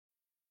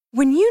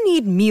When you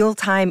need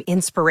mealtime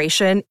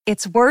inspiration,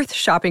 it's worth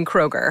shopping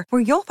Kroger,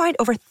 where you'll find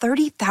over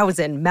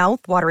 30,000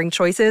 mouth-watering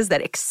choices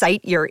that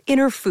excite your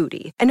inner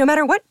foodie. And no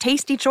matter what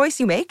tasty choice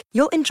you make,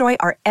 you'll enjoy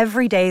our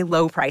everyday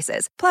low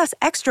prices, plus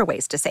extra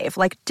ways to save,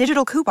 like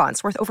digital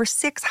coupons worth over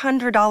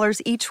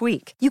 $600 each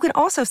week. You can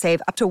also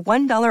save up to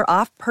 $1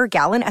 off per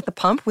gallon at the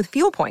pump with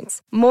fuel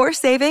points. More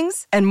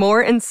savings and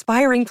more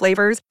inspiring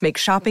flavors make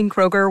shopping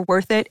Kroger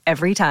worth it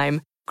every time.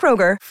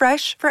 Kroger,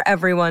 fresh for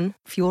everyone.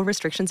 Fuel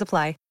restrictions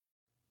apply.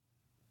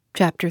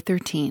 Chapter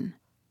 13.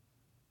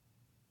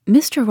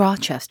 Mr.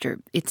 Rochester,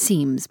 it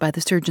seems, by the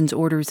surgeon's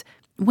orders,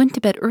 went to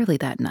bed early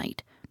that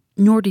night,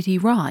 nor did he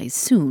rise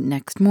soon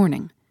next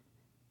morning.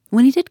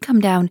 When he did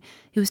come down,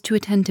 it was to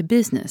attend to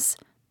business.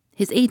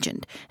 His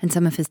agent and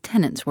some of his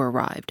tenants were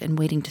arrived and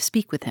waiting to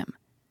speak with him.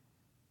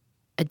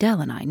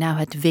 Adele and I now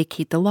had to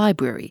vacate the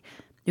library.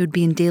 It would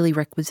be in daily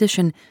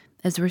requisition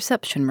as a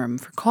reception room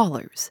for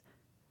callers.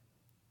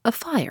 A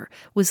fire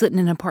was lit in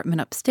an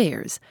apartment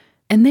upstairs,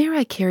 and there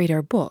I carried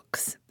our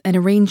books and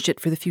arranged it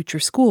for the future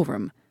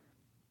schoolroom.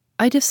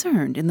 I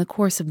discerned in the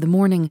course of the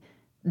morning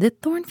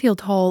that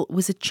Thornfield Hall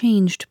was a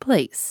changed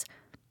place.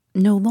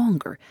 No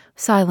longer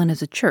silent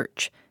as a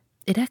church,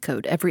 it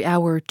echoed every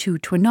hour or two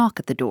to a knock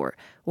at the door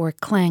or a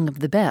clang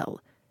of the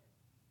bell.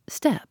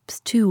 Steps,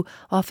 too,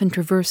 often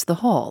traversed the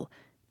hall,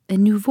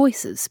 and new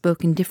voices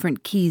spoke in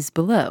different keys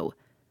below.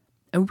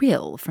 A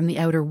rill from the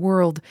outer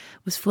world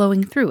was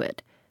flowing through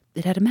it.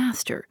 It had a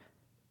master.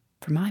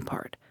 For my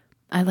part,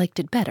 I liked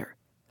it better.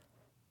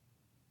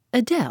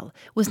 Adele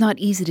was not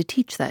easy to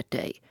teach that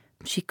day.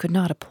 She could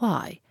not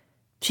apply.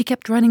 She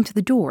kept running to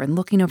the door and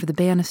looking over the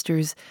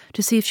banisters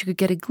to see if she could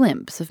get a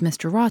glimpse of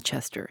Mr.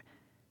 Rochester.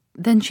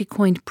 Then she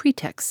coined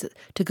pretexts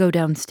to go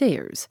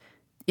downstairs,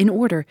 in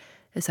order,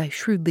 as I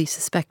shrewdly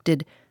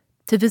suspected,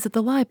 to visit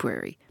the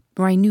library,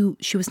 where I knew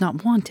she was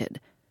not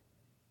wanted.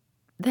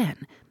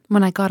 Then,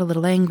 when I got a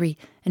little angry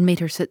and made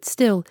her sit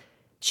still,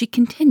 she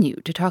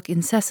continued to talk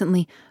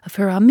incessantly of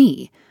her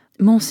ami,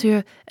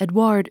 Monsieur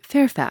Edouard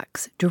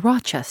Fairfax de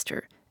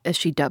Rochester, as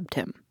she dubbed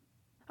him.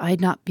 I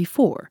had not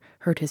before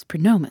heard his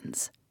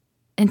pronomens,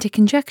 and to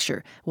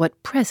conjecture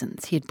what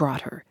presents he had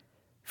brought her,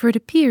 for it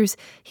appears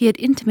he had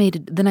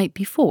intimated the night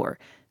before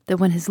that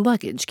when his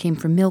luggage came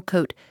from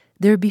Millcote,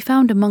 there would be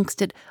found amongst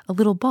it a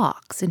little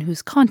box in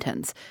whose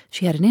contents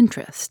she had an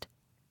interest.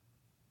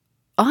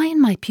 I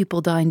and my pupil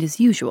dined as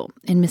usual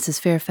in Mrs.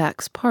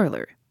 Fairfax's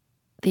parlor.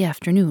 The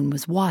afternoon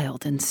was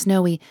wild and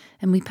snowy,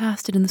 and we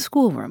passed it in the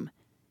schoolroom.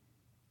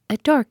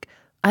 At dark,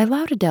 I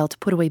allowed Adele to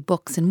put away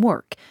books and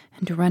work,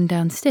 and to run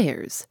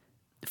downstairs,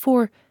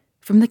 for,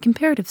 from the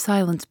comparative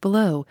silence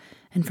below,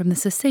 and from the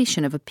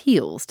cessation of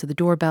appeals to the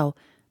doorbell,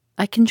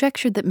 I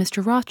conjectured that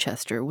Mr.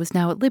 Rochester was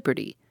now at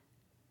liberty.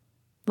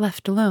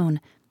 Left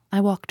alone,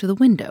 I walked to the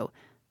window,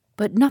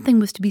 but nothing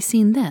was to be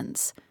seen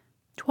thence.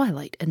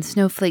 Twilight and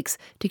snowflakes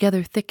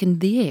together thickened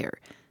the air,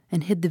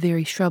 and hid the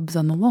very shrubs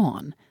on the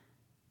lawn.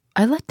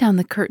 I let down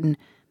the curtain,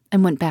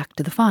 and went back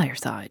to the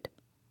fireside.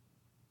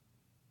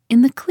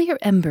 In the clear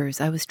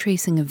embers I was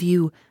tracing a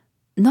view,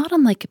 not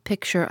unlike a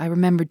picture I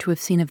remembered to have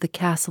seen of the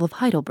castle of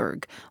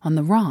Heidelberg on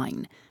the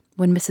Rhine,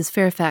 when Mrs.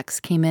 Fairfax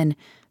came in,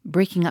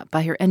 breaking up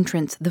by her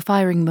entrance the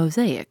firing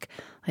mosaic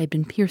I had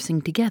been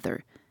piercing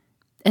together,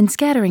 and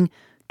scattering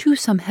to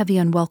some heavy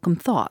unwelcome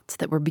thoughts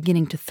that were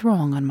beginning to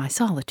throng on my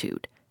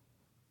solitude.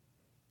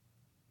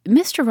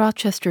 Mr.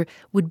 Rochester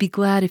would be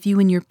glad if you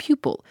and your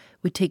pupil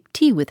would take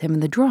tea with him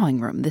in the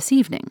drawing-room this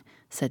evening,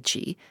 said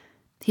she.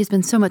 He has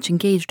been so much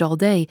engaged all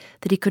day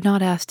that he could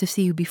not ask to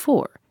see you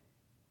before.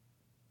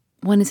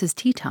 When is his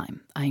tea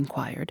time? I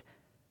inquired.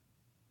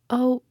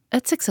 Oh,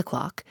 at 6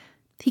 o'clock.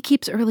 He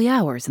keeps early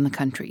hours in the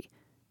country.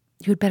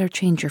 You had better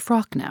change your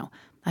frock now.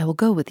 I will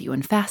go with you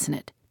and fasten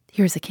it.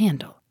 Here is a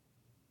candle.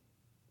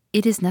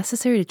 It is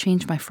necessary to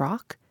change my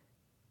frock?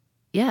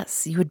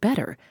 Yes, you had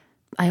better.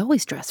 I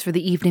always dress for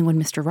the evening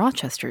when Mr.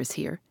 Rochester is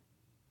here.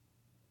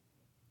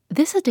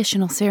 This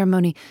additional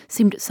ceremony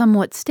seemed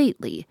somewhat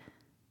stately.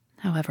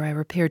 However, I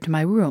repaired to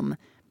my room,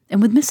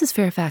 and with Mrs.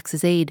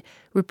 Fairfax's aid,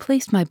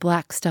 replaced my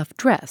black stuff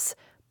dress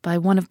by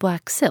one of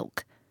black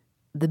silk,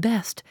 the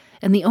best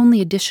and the only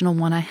additional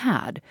one I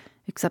had,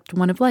 except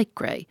one of light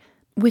gray,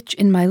 which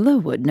in my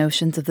Lowood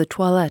notions of the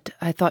toilette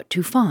I thought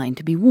too fine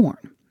to be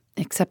worn,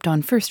 except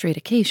on first-rate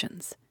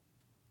occasions.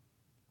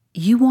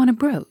 You want a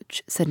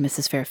brooch, said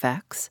Mrs.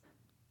 Fairfax.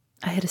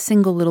 I had a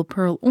single little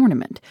pearl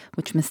ornament,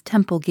 which Miss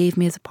Temple gave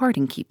me as a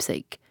parting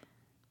keepsake.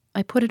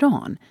 I put it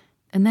on,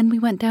 and then we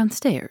went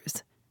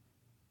downstairs.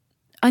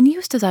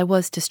 Unused as I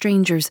was to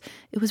strangers,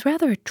 it was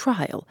rather a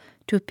trial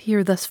to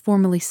appear thus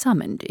formally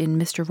summoned in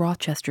Mr.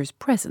 Rochester's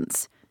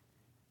presence.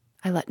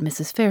 I let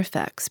Mrs.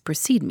 Fairfax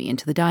precede me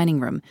into the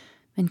dining-room,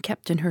 and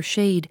kept in her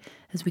shade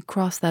as we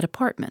crossed that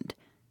apartment,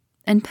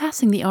 and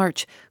passing the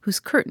arch whose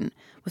curtain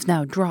was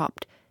now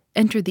dropped,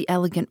 entered the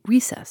elegant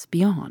recess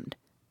beyond.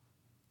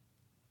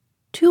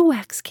 2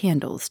 wax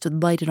candles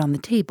stood lighted on the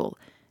table,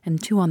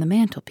 and 2 on the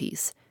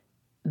mantelpiece.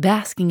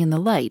 Basking in the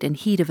light and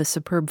heat of a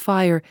superb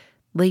fire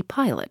lay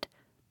Pilot.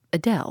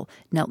 Adele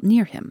knelt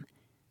near him.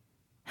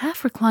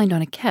 Half reclined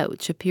on a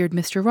couch appeared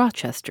Mr.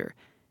 Rochester,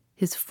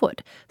 his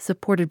foot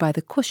supported by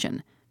the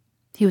cushion.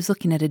 He was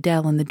looking at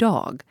Adele and the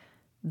dog.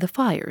 The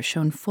fire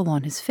shone full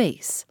on his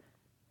face.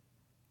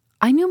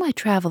 I knew my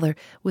traveler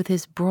with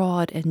his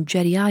broad and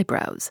jetty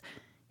eyebrows,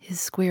 his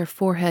square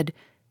forehead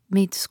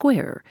made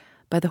squarer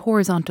by the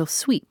horizontal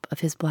sweep of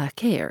his black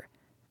hair.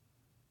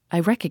 I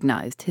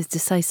recognized his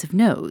decisive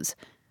nose,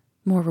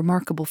 more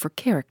remarkable for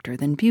character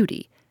than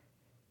beauty,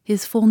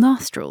 his full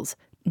nostrils,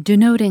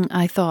 denoting,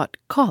 I thought,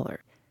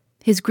 choler,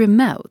 his grim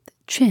mouth,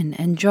 chin,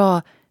 and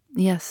jaw,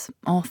 yes,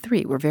 all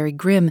three were very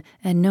grim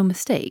and no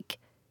mistake.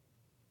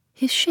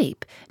 His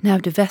shape, now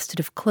divested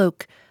of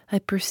cloak, I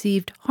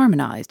perceived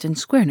harmonized in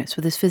squareness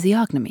with his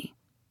physiognomy.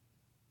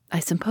 I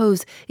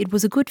suppose it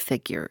was a good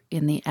figure,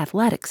 in the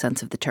athletic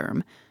sense of the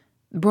term,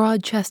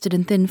 broad-chested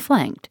and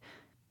thin-flanked,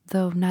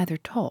 though neither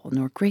tall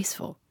nor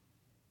graceful.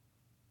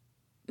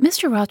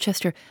 Mr.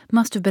 Rochester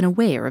must have been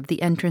aware of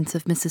the entrance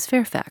of Mrs.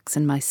 Fairfax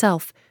and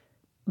myself,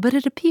 but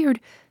it appeared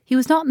he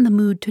was not in the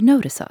mood to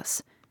notice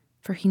us,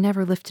 for he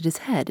never lifted his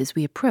head as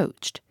we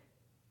approached.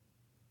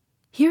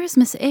 "Here is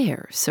Miss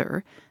Eyre,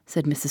 sir,"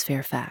 said Mrs.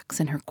 Fairfax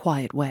in her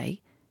quiet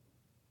way.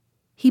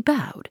 He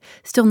bowed,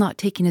 still not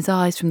taking his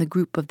eyes from the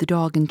group of the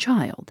dog and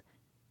child.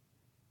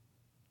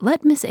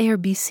 "Let Miss Eyre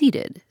be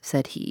seated,"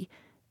 said he,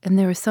 and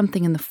there was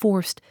something in the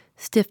forced,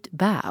 stiff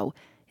bow,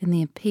 in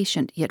the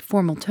impatient yet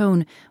formal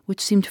tone,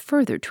 which seemed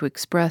further to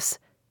express,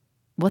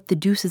 "What the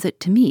deuce is it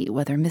to me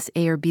whether Miss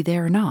Eyre be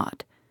there or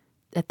not?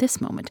 At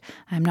this moment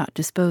I am not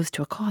disposed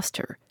to accost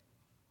her."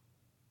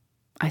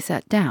 I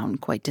sat down,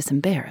 quite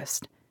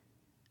disembarrassed.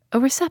 A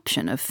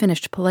reception of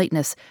finished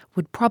politeness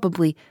would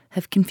probably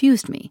have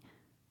confused me.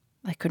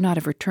 I could not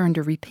have returned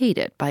or repaid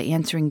it by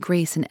answering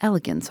grace and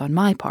elegance on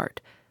my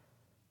part.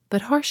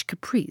 But harsh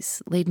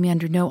caprice laid me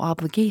under no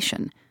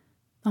obligation.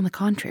 On the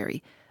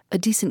contrary, a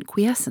decent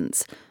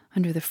quiescence,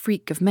 under the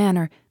freak of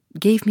manner,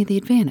 gave me the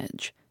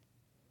advantage.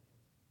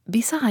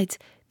 Besides,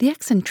 the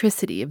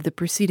eccentricity of the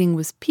proceeding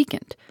was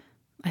piquant.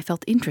 I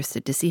felt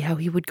interested to see how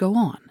he would go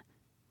on.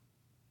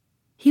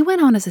 He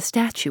went on as a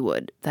statue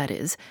would, that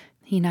is,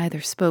 he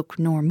neither spoke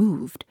nor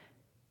moved.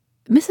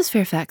 Mrs.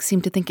 Fairfax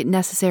seemed to think it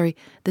necessary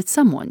that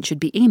someone should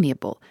be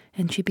amiable,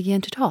 and she began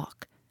to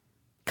talk.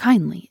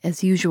 Kindly,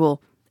 as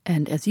usual,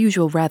 and as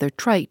usual rather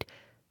trite,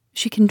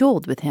 she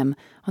condoled with him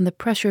on the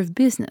pressure of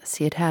business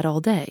he had had all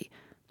day,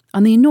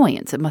 on the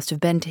annoyance it must have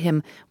been to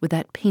him with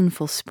that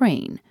painful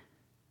sprain.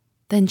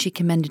 Then she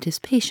commended his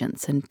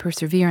patience and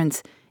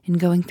perseverance in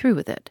going through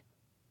with it.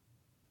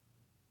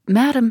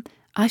 "Madam,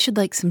 I should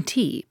like some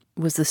tea,"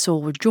 was the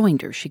sole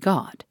rejoinder she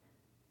got.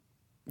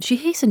 She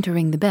hastened to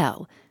ring the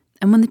bell,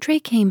 and when the tray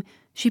came,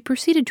 she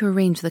proceeded to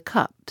arrange the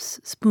cups,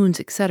 spoons,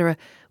 etc.,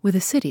 with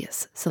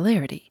assiduous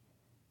celerity.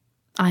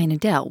 I and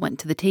Adele went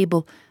to the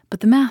table, but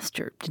the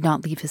master did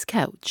not leave his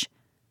couch.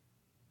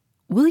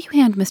 "Will you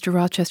hand Mr.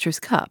 Rochester's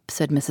cup?"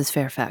 said Mrs.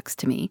 Fairfax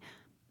to me.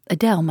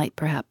 "Adele might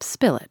perhaps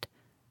spill it."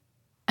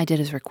 I did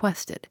as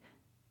requested.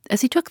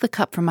 As he took the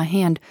cup from my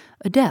hand,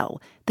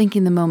 Adele,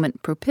 thinking the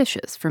moment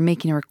propitious for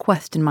making a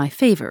request in my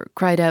favor,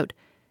 cried out,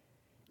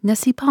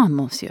 "N'est-ce pas,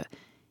 monsieur,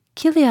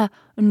 qu'il y a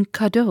un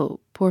cadeau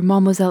pour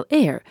Mademoiselle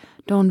Eyre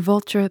dans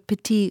votre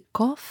petit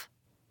coffre?"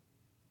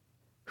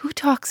 "Who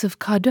talks of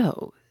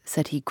cadeau?"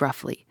 said he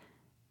gruffly.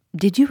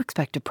 "Did you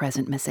expect a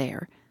present, Miss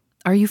Eyre?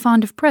 Are you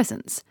fond of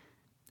presents?"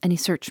 And he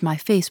searched my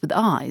face with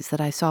eyes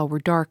that I saw were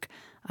dark,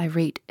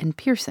 irate, and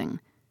piercing.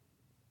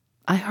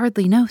 "I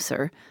hardly know,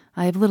 sir.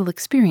 I have little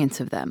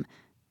experience of them.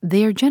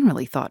 They are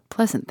generally thought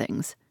pleasant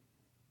things."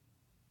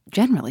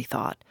 "Generally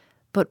thought?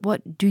 But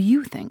what do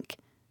you think?"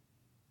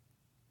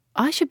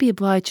 "I should be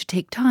obliged to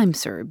take time,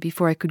 sir,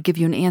 before I could give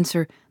you an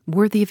answer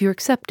worthy of your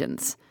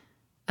acceptance.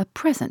 A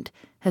present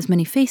has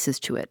many faces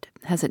to it,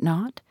 has it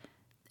not?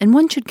 And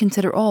one should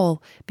consider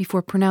all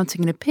before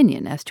pronouncing an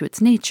opinion as to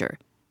its nature."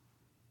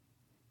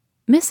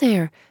 "Miss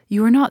Eyre,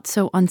 you are not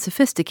so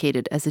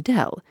unsophisticated as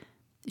Adele.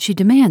 She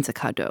demands a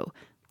cadeau,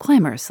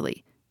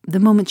 clamorously, the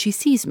moment she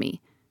sees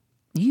me.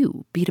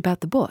 You beat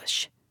about the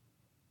bush."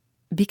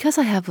 "Because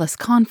I have less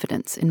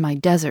confidence in my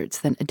deserts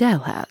than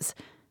Adele has.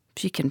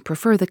 She can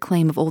prefer the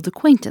claim of old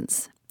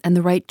acquaintance, and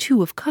the right,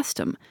 too, of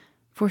custom,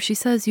 for she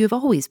says you have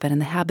always been in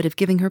the habit of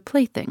giving her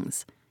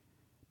playthings.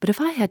 But if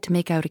I had to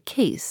make out a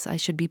case, I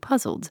should be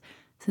puzzled,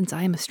 since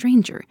I am a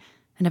stranger,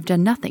 and have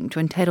done nothing to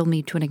entitle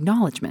me to an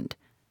acknowledgment."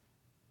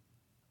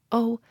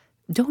 "Oh,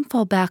 don't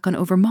fall back on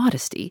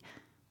over-modesty.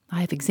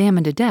 I have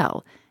examined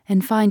Adele,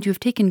 and find you have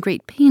taken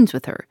great pains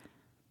with her.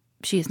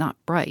 She is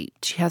not bright,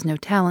 she has no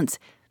talents,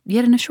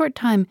 yet in a short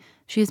time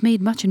she has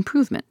made much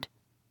improvement."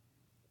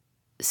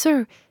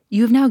 "Sir,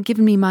 you have now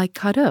given me my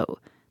cadeau.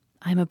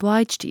 I am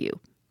obliged to you.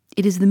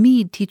 It is the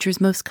meed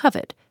teachers most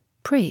covet,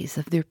 praise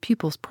of their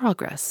pupils'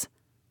 progress."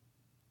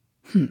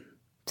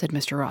 Said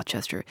Mr.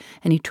 Rochester,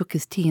 and he took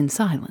his tea in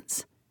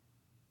silence.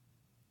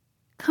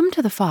 "Come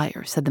to the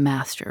fire," said the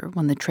master,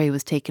 when the tray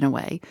was taken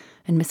away,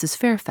 and Mrs.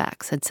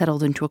 Fairfax had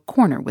settled into a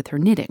corner with her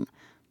knitting,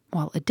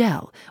 while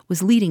Adele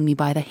was leading me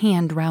by the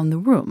hand round the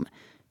room,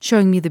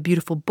 showing me the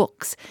beautiful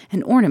books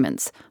and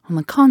ornaments on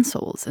the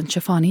consoles and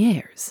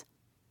chiffoniers.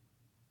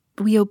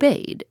 We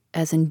obeyed,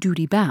 as in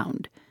duty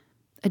bound.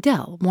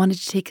 Adele wanted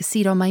to take a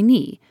seat on my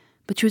knee,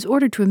 but she was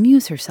ordered to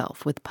amuse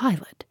herself with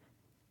Pilot.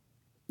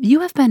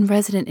 "You have been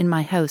resident in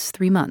my house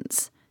 3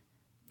 months."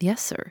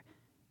 "Yes, sir."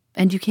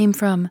 "And you came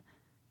from—"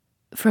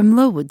 "From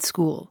Lowood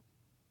School."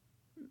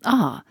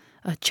 "Ah,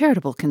 a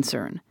charitable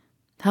concern.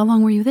 How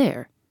long were you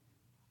there?"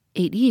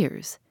 8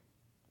 years.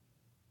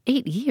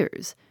 8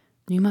 years?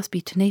 You must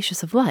be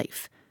tenacious of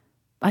life.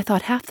 I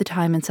thought half the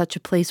time in such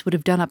a place would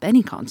have done up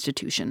any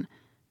constitution.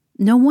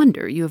 No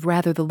wonder you have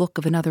rather the look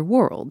of another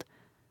world.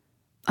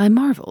 I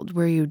marveled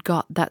where you'd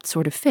got that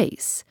sort of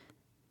face.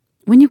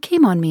 When you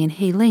came on me in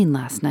Hay Lane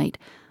last night,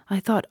 I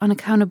thought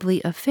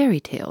unaccountably of fairy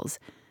tales,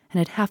 and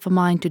had half a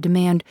mind to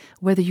demand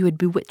whether you had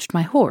bewitched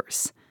my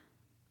horse.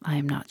 I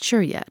am not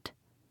sure yet.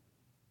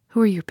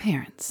 Who are your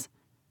parents?"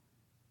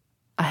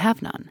 "I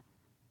have none."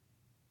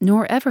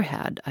 "Nor ever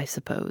had, I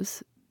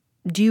suppose.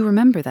 Do you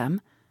remember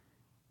them?"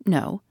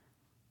 "No."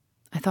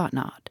 "I thought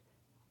not.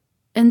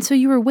 And so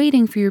you were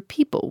waiting for your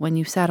people when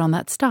you sat on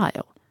that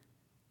stile?"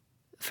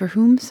 "For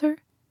whom, sir?"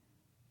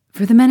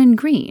 "For the men in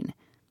green.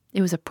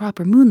 It was a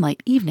proper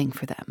moonlight evening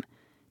for them.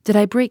 Did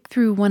I break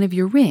through one of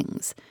your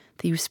rings,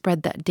 that you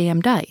spread that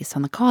damned ice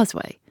on the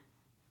causeway?"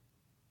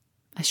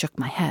 I shook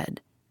my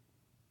head.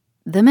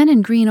 "The men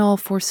in green all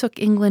forsook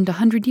England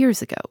 100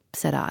 years ago,"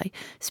 said I,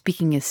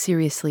 speaking as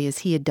seriously as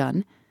he had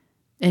done.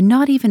 "And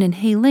not even in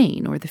Hay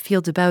Lane or the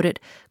fields about it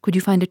could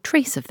you find a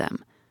trace of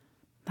them.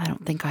 I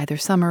don't think either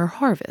summer or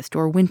harvest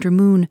or winter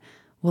moon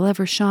will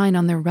ever shine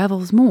on their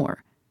revels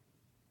more."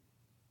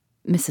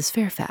 Mrs.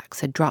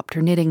 Fairfax had dropped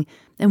her knitting,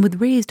 and with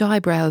raised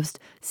eyebrows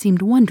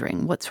seemed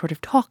wondering what sort of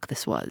talk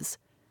this was.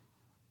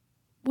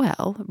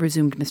 "Well,"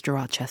 resumed Mr.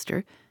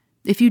 Rochester,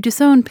 "if you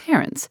disown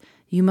parents,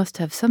 you must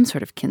have some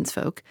sort of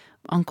kinsfolk,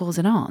 uncles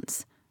and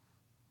aunts."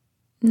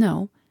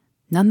 "No,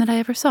 none that I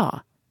ever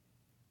saw."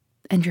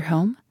 "And your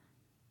home?"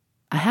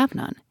 "I have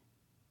none."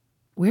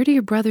 "Where do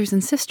your brothers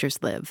and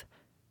sisters live?"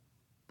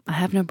 "I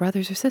have no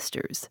brothers or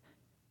sisters."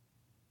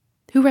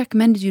 "Who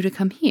recommended you to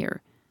come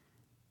here?"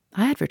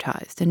 "I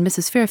advertised, and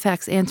Mrs.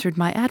 Fairfax answered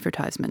my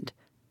advertisement."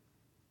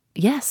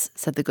 "Yes,"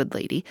 said the good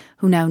lady,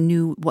 who now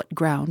knew what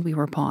ground we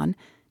were upon,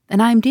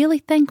 "and I am daily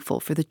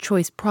thankful for the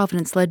choice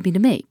Providence led me to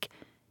make.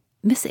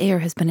 Miss Eyre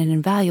has been an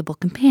invaluable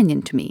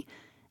companion to me,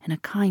 and a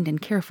kind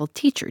and careful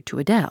teacher to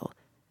Adele."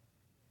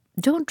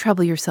 "Don't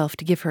trouble yourself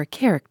to give her a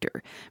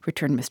character,"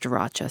 returned Mr.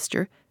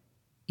 Rochester.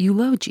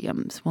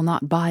 "Eulogiums will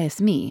not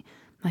bias me.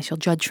 I shall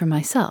judge for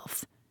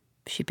myself.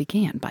 She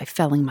began by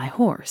felling my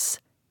horse."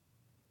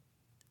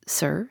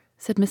 "Sir,"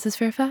 said Mrs.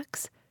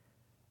 Fairfax,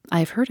 "I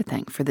have her to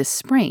thank for this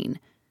sprain."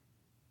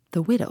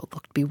 The widow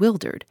looked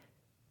bewildered.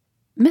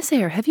 "Miss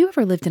Eyre, have you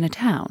ever lived in a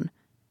town?"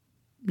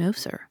 "No,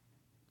 sir."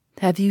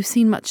 "Have you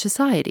seen much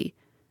society?"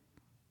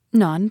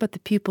 "None but the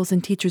pupils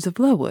and teachers of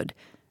Lowood,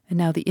 and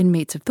now the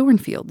inmates of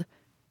Thornfield."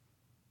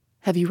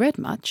 "Have you read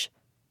much?"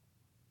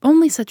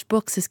 "Only such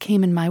books as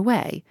came in my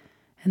way,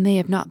 and they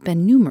have not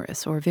been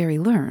numerous or very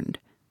learned."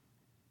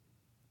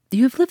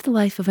 "You have lived the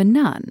life of a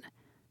nun.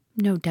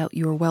 No doubt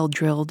you are well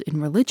drilled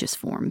in religious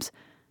forms.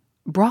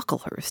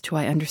 Brocklehurst, who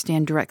I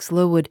understand directs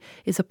Lowood,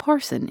 is a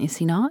parson, is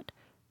he not?"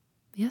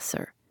 "Yes,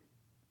 sir."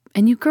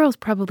 "And you girls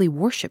probably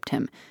worshipped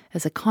him,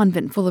 as a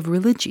convent full of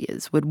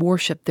religieuses would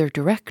worship their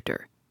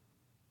director."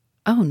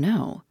 "Oh,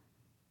 no."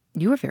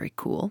 "You are very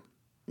cool."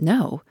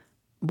 "No.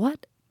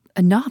 What?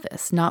 A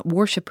novice not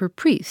worship her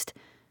priest?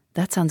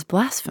 That sounds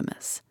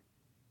blasphemous."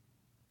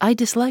 I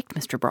disliked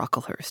Mr.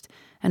 Brocklehurst,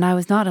 and I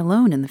was not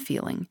alone in the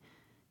feeling.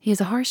 He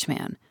is a harsh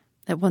man,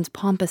 at once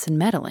pompous and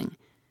meddling.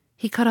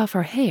 He cut off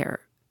our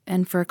hair,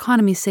 and for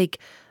economy's sake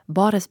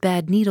bought us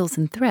bad needles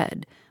and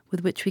thread,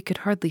 with which we could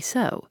hardly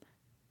sew.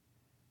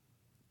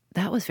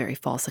 "That was very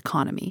false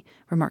economy,"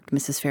 remarked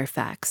Mrs.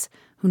 Fairfax,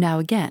 who now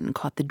again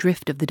caught the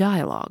drift of the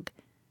dialogue.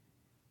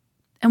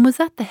 "And was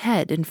that the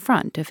head and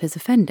front of his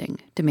offending?"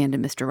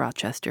 demanded Mr.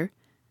 Rochester.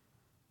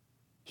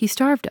 "He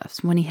starved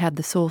us when he had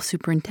the sole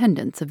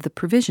superintendence of the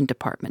provision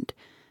department,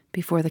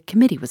 before the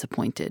committee was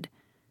appointed,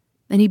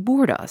 and he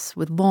bored us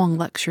with long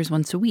lectures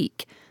once a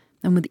week,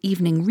 and with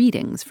evening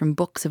readings from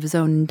books of his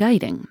own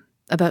inditing,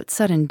 about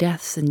sudden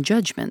deaths and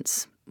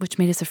judgments, which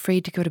made us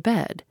afraid to go to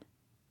bed."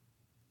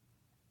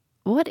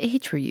 "What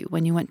age were you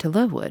when you went to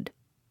Lowood?"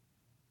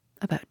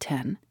 "About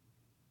 10.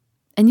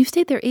 "And you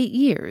stayed there 8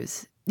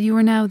 years. You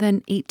are now,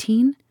 then,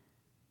 18?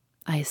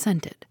 I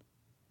assented.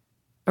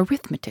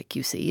 "Arithmetic,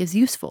 you see, is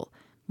useful.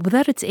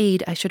 Without its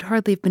aid, I should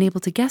hardly have been able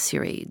to guess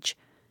your age.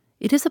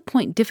 It is a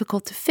point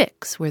difficult to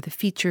fix, where the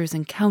features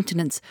and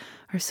countenance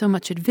are so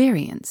much at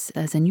variance,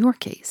 as in your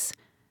case.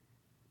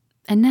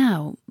 And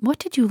now, what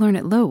did you learn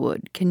at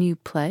Lowood? Can you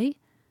play?"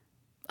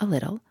 "A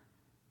little."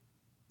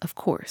 "Of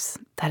course,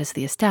 that is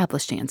the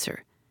established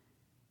answer.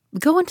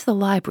 Go into the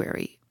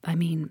library,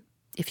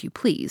 if you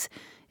please.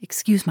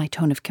 Excuse my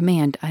tone of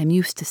command. I am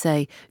used to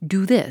say,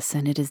 'Do this,'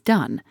 and it is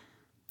done.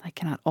 I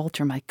cannot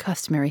alter my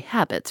customary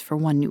habits for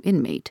one new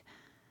inmate.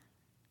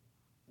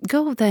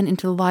 Go, then,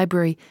 into the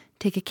library,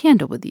 take a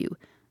candle with you.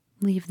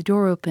 leave the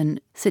door open,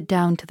 sit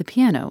down to the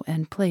piano,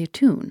 and play a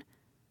tune.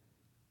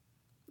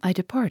 I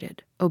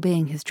departed,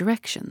 obeying his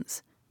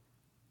directions.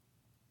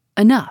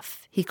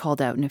 "Enough," he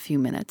called out in a few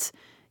minutes.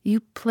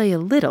 "You play a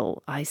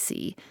little, I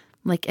see,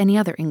 like any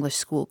other English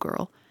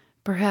schoolgirl,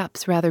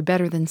 perhaps rather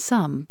better than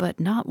some, but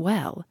not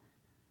well."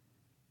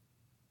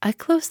 I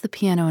closed the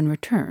piano and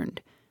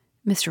returned.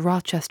 Mr.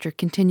 Rochester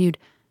continued,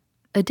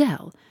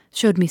 "Adele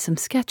showed me some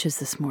sketches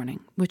this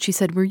morning, which she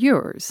said were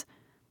yours.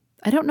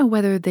 I don't know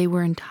whether they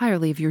were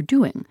entirely of your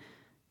doing.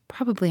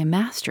 Probably a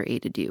master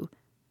aided you."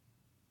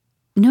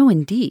 "No,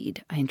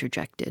 indeed," I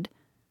interjected.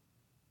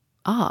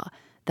 "Ah,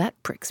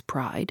 that pricks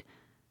pride.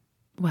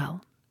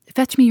 Well,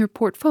 fetch me your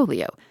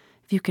portfolio,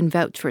 if you can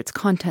vouch for its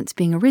contents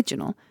being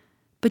original,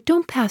 but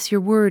don't pass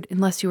your word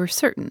unless you are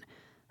certain.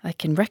 I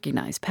can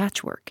recognize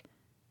patchwork."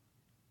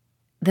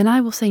 "Then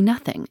I will say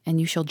nothing, and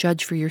you shall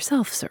judge for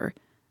yourself, sir."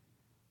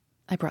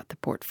 I brought the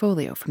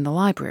portfolio from the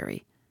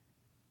library.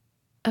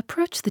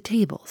 "Approach the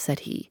table,"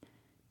 said he,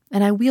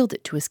 and I wheeled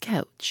it to his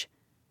couch.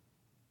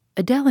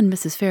 Adele and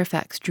Mrs.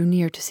 Fairfax drew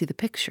near to see the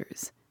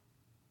pictures.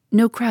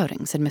 "No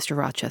crowding," said Mr.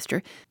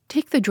 Rochester.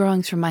 "Take the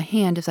drawings from my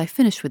hand as I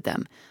finish with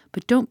them,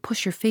 but don't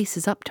push your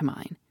faces up to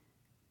mine."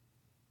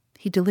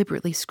 He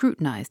deliberately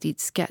scrutinized each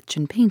sketch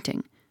and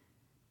painting.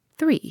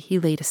 3 he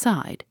laid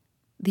aside.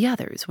 The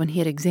others, when he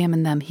had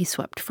examined them, he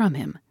swept from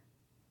him.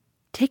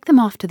 "Take them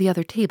off to the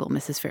other table,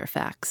 Mrs.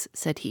 Fairfax,"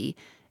 said he,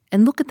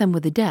 "and look at them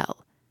with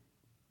Adele.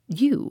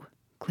 You,"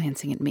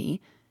 glancing at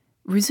me,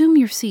 "resume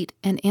your seat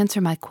and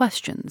answer my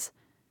questions.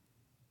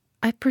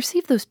 I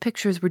perceive those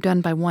pictures were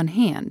done by one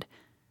hand.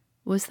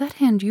 Was that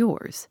hand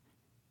yours?"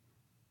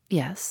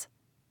 "Yes."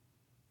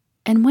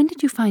 "And when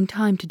did you find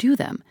time to do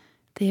them?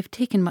 They have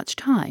taken much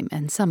time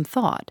and some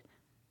thought."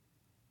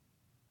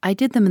 "I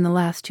did them in the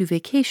last 2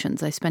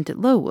 vacations I spent at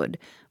Lowood,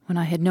 when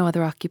I had no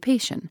other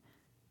occupation."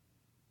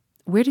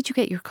 "Where did you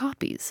get your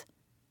copies?"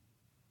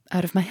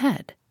 "Out of my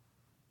head."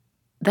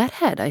 "That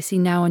head I see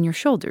now on your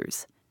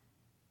shoulders?"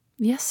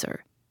 "Yes,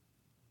 sir."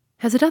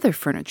 "Has it other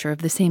furniture of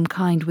the same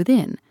kind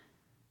within?"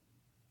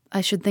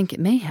 "I should think it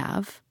may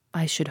have.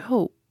 I should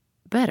hope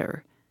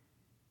better."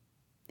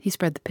 He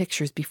spread the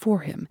pictures before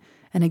him,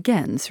 and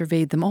again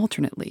surveyed them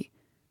alternately.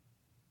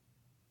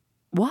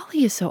 "While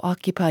he is so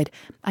occupied,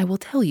 I will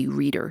tell you,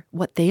 reader,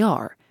 what they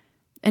are.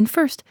 And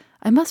first,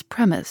 I must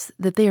premise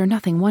that they are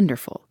nothing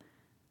wonderful.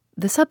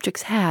 The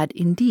subjects had,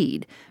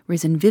 indeed,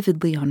 risen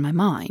vividly on my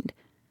mind.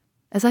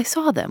 As I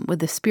saw them with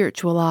the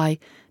spiritual eye,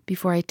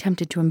 before I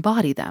attempted to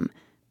embody them,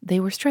 they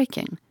were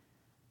striking.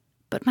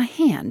 But my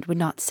hand would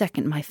not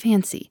second my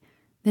fancy,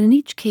 and in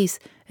each case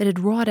it had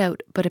wrought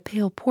out but a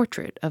pale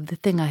portrait of the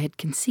thing I had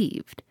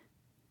conceived.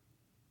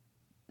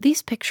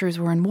 These pictures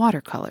were in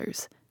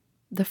watercolors.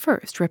 The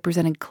first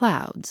represented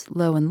clouds,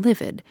 low and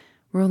livid,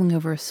 rolling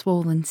over a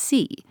swollen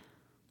sea.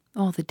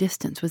 All the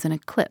distance was an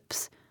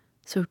eclipse,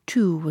 so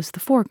too was the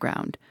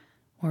foreground,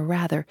 or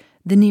rather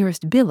the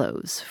nearest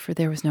billows, for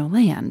there was no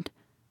land.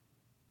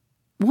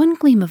 One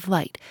gleam of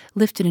light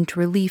lifted into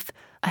relief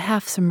a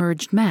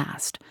half-submerged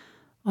mast,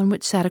 on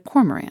which sat a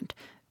cormorant,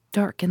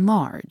 dark and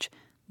large,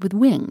 with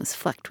wings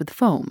flecked with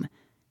foam.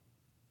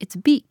 Its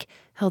beak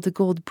held a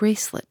gold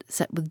bracelet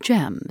set with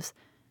gems,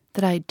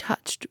 that I had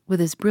touched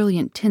with as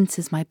brilliant tints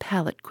as my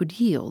palette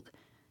could yield,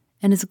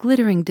 and as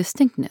glittering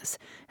distinctness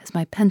as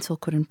my pencil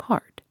could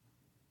impart.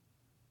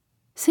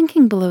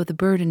 Sinking below the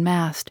bird and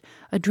mast,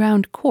 a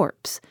drowned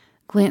corpse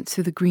glanced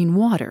through the green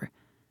water.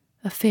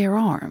 A fair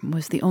arm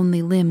was the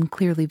only limb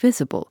clearly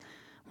visible,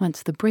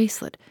 whence the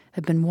bracelet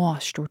had been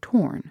washed or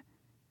torn.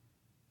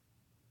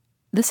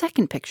 The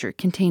second picture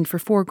contained for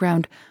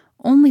foreground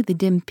only the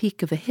dim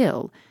peak of a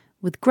hill,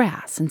 with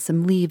grass and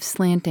some leaves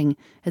slanting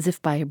as if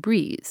by a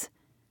breeze.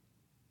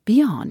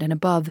 Beyond and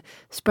above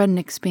spread an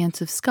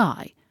expanse of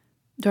sky,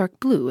 dark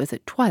blue as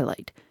at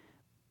twilight.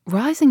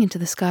 Rising into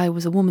the sky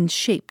was a woman's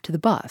shape to the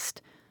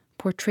bust,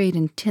 portrayed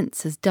in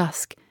tints as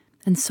dusk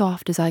and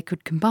soft as I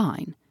could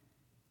combine.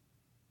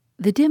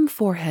 The dim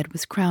forehead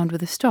was crowned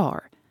with a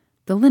star.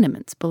 The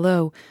lineaments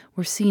below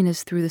were seen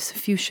as through the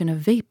suffusion of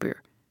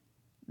vapor.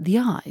 The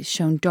eyes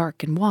shone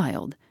dark and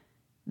wild.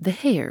 The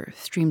hair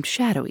streamed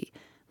shadowy,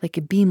 like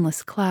a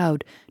beamless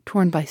cloud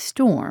torn by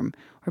storm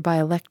or by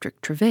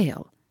electric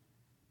travail.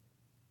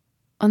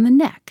 On the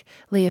neck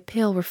lay a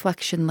pale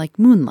reflection like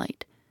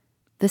moonlight.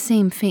 The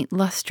same faint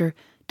luster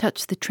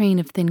touched the train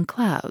of thin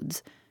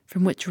clouds,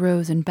 from which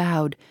rose and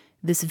bowed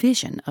this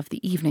vision of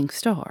the evening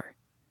star.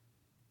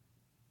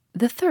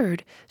 The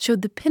third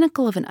showed the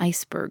pinnacle of an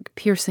iceberg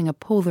piercing a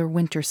polar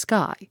winter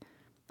sky.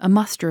 A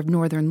muster of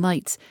northern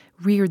lights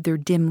reared their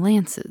dim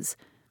lances,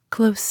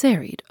 close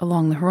serried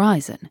along the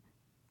horizon.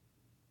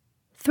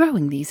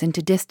 Throwing these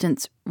into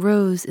distance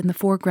rose in the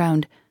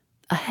foreground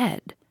a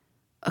head,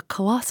 a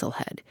colossal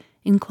head,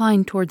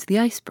 inclined towards the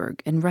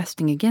iceberg and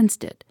resting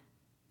against it.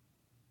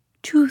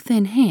 2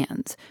 thin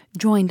hands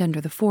joined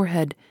under the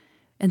forehead,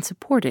 and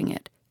supporting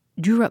it,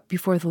 drew up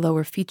before the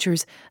lower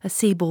features a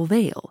sable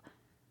veil,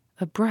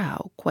 a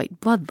brow quite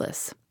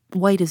bloodless,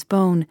 white as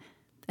bone,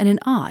 and an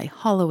eye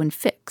hollow and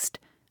fixed,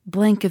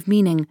 blank of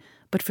meaning,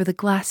 but for the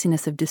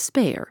glassiness of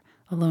despair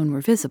alone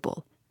were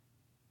visible.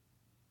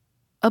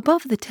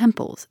 Above the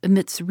temples,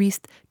 amidst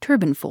wreathed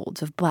turban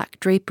folds of black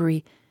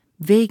drapery,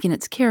 vague in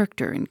its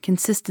character and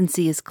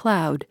consistency as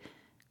cloud,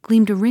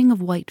 gleamed a ring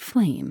of white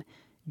flame,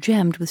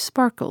 gemmed with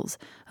sparkles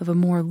of a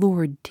more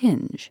lurid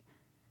tinge.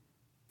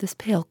 This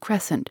pale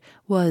crescent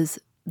was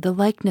the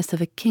likeness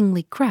of a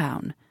kingly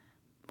crown.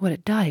 What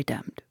it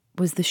diademed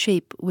was the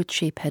shape which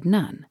shape had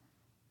none.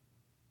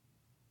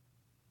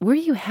 "Were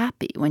you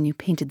happy when you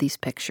painted these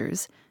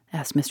pictures?"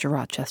 asked Mr.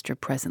 Rochester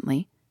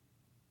presently.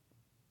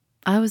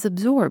 "I was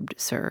absorbed,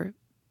 sir.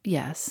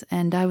 Yes,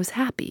 and I was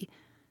happy.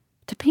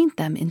 To paint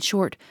them, in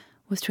short,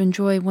 was to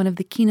enjoy one of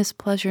the keenest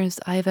pleasures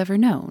I have ever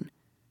known."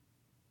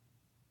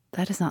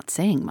 "That is not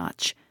saying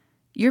much.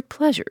 Your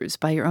pleasures,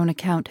 by your own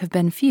account, have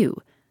been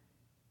few.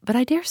 But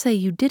I dare say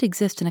you did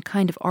exist in a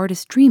kind of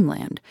artist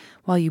dreamland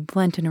while you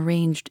blent and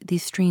arranged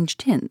these strange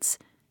tints.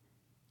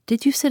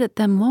 Did you sit at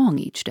them long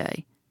each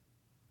day?"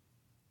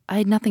 "I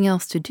had nothing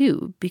else to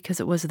do, because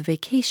it was the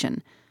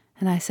vacation,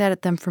 and I sat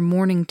at them from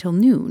morning till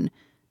noon,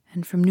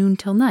 and from noon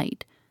till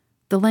night.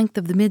 The length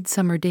of the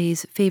midsummer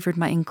days favored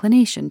my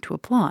inclination to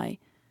apply."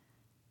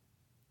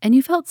 "And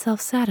you felt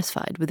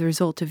self-satisfied with the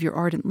result of your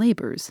ardent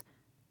labors?"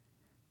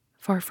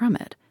 "Far from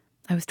it.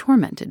 I was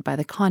tormented by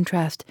the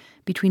contrast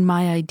between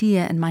my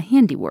idea and my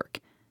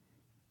handiwork.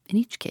 In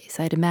each case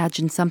I had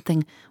imagined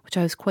something which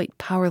I was quite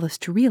powerless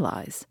to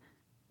realize."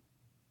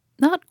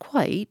 "Not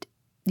quite.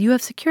 You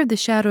have secured the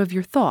shadow of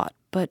your thought,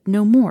 but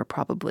no more,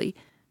 probably.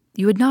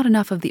 You had not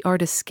enough of the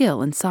artist's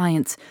skill and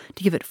science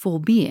to give it full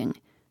being.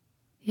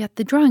 Yet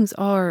the drawings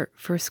are,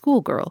 for a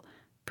schoolgirl,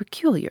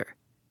 peculiar.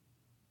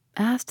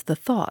 As to the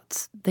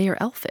thoughts, they are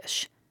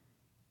elfish.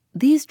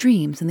 These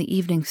dreams in the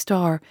evening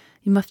star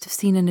you must have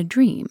seen in a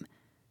dream.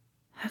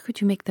 How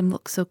could you make them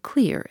look so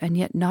clear and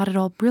yet not at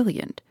all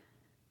brilliant?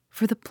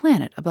 For the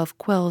planet above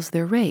quells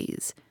their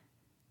rays.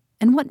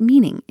 And what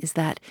meaning is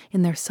that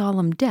in their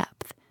solemn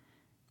depth?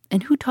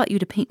 And who taught you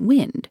to paint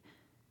wind?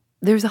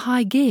 There's a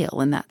high gale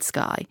in that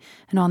sky,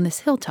 and on this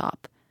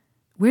hilltop.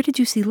 Where did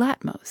you see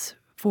Latmos?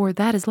 For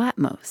that is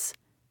Latmos.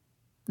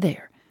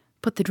 There,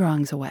 put the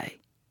drawings away."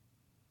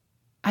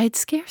 I had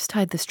scarce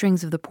tied the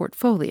strings of the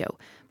portfolio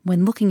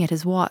when, looking at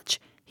his watch,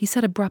 he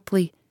said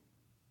abruptly,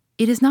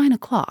 "It is 9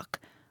 o'clock.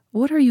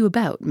 What are you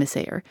about, Miss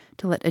Eyre,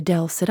 to let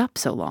Adele sit up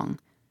so long?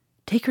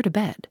 Take her to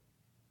bed."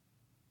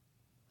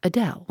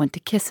 Adele went to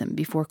kiss him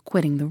before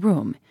quitting the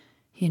room.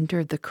 He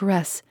endured the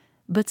caress,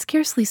 but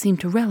scarcely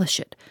seemed to relish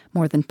it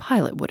more than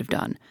Pilate would have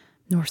done,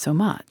 nor so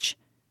much.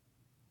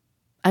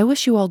 "I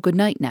wish you all good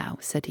night now,"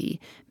 said he,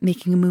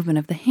 making a movement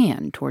of the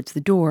hand towards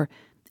the door,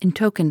 in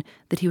token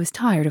that he was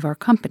tired of our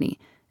company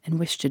and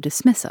wished to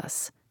dismiss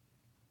us.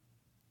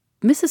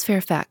 Mrs.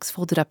 Fairfax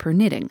folded up her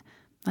knitting.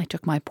 I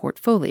took my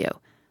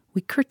portfolio.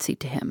 We curtsied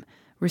to him,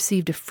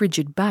 received a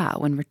frigid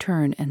bow in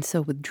return, and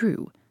so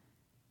withdrew.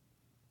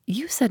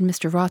 "You said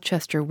Mr.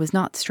 Rochester was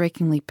not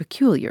strikingly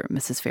peculiar,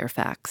 Mrs.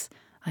 Fairfax,"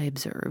 I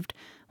observed,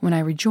 when I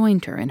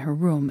rejoined her in her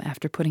room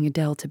after putting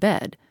Adele to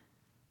bed.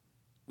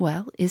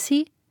 "Well, is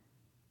he?"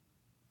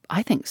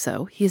 "I think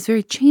so. He is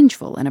very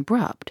changeful and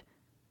abrupt."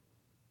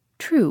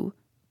 "True.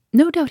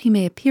 No doubt he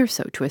may appear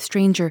so to a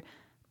stranger,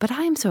 but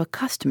I am so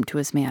accustomed to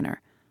his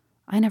manner.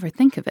 I never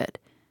think of it.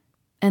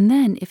 And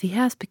then, if he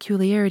has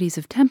peculiarities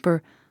of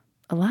temper,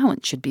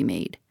 allowance should be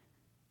made."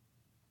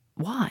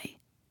 "Why?"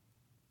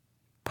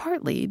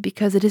 "Partly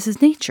because it is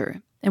his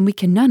nature, and we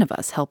can none of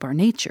us help our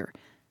nature,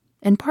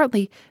 and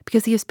partly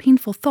because he has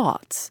painful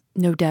thoughts,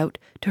 no doubt,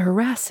 to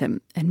harass him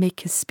and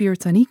make his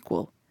spirits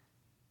unequal."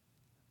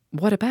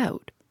 "What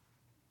about?"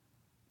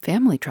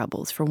 "Family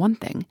troubles, for one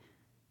thing."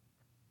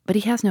 "But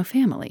he has no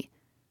family."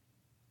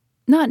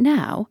 "Not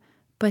now,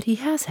 but he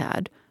has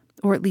had,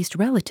 or at least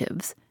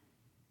relatives.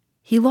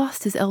 He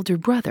lost his elder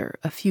brother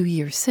a few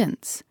years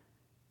since."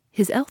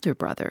 "His elder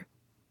brother?"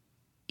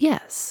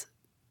 "Yes.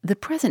 The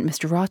present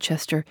Mr.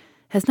 Rochester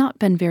has not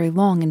been very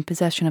long in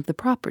possession of the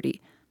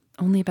property,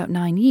 only about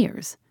 9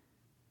 years."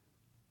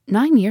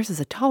 "9 years is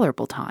a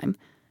tolerable time.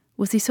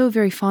 Was he so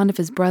very fond of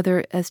his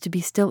brother as to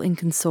be still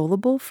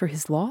inconsolable for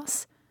his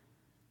loss?"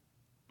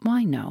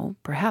 "Why, no,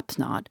 perhaps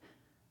not.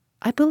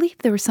 I believe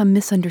there were some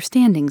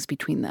misunderstandings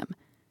between them.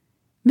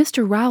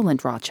 Mr.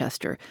 Rowland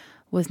Rochester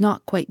was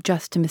not quite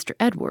just to Mr.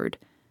 Edward,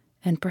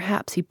 and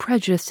perhaps he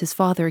prejudiced his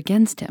father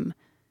against him.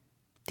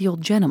 The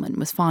old gentleman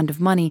was fond of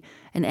money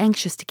and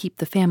anxious to keep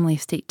the family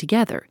estate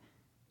together.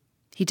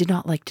 He did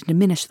not like to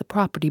diminish the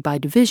property by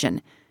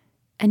division,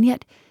 and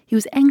yet he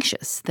was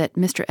anxious that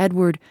Mr.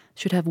 Edward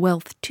should have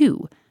wealth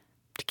too,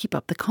 to keep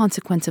up the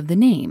consequence of the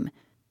name,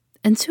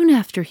 and soon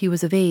after he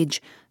was of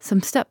age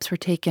some steps were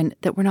taken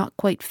that were not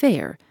quite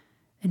fair,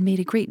 and made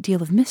a great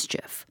deal of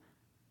mischief.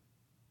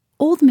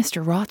 Old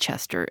Mr.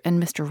 Rochester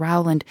and Mr.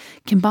 Rowland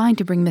combined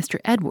to bring Mr.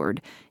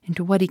 Edward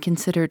into what he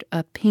considered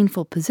a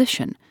painful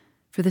position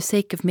for the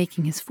sake of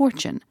making his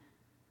fortune.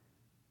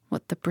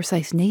 What the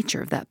precise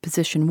nature of that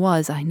position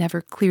was I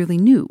never clearly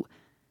knew,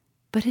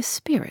 but his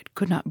spirit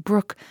could not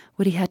brook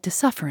what he had to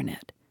suffer in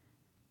it.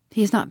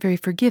 He is not very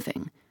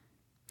forgiving.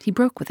 He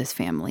broke with his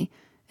family,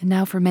 and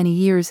now for many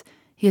years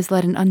he has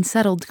led an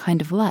unsettled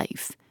kind of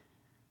life.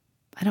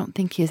 I don't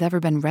think he has ever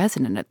been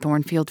resident at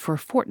Thornfield for a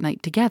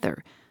fortnight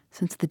together,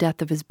 since the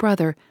death of his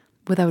brother,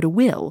 without a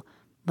will,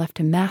 left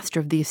him master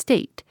of the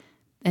estate,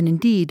 and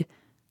indeed,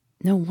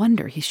 no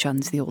wonder he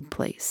shuns the old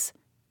place.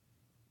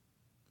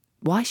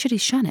 Why should he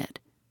shun it?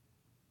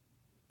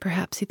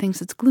 Perhaps he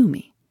thinks it's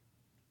gloomy.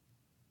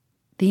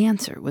 The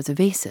answer was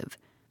evasive.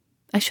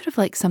 I should have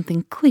liked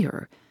something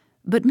clearer,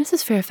 but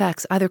Mrs.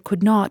 Fairfax either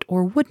could not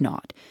or would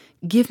not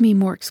give me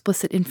more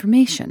explicit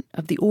information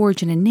of the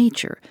origin and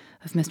nature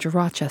of Mr.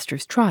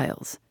 Rochester's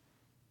trials.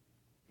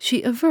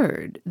 She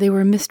averred they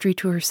were a mystery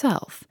to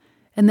herself,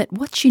 and that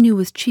what she knew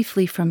was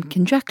chiefly from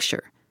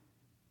conjecture.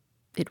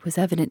 It was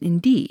evident,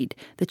 indeed,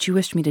 that she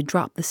wished me to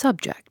drop the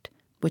subject,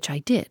 which I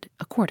did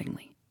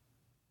accordingly.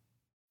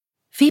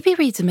 Phoebe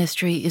Reads a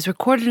Mystery is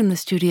recorded in the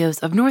studios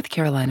of North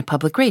Carolina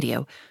Public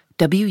Radio,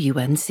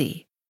 WUNC.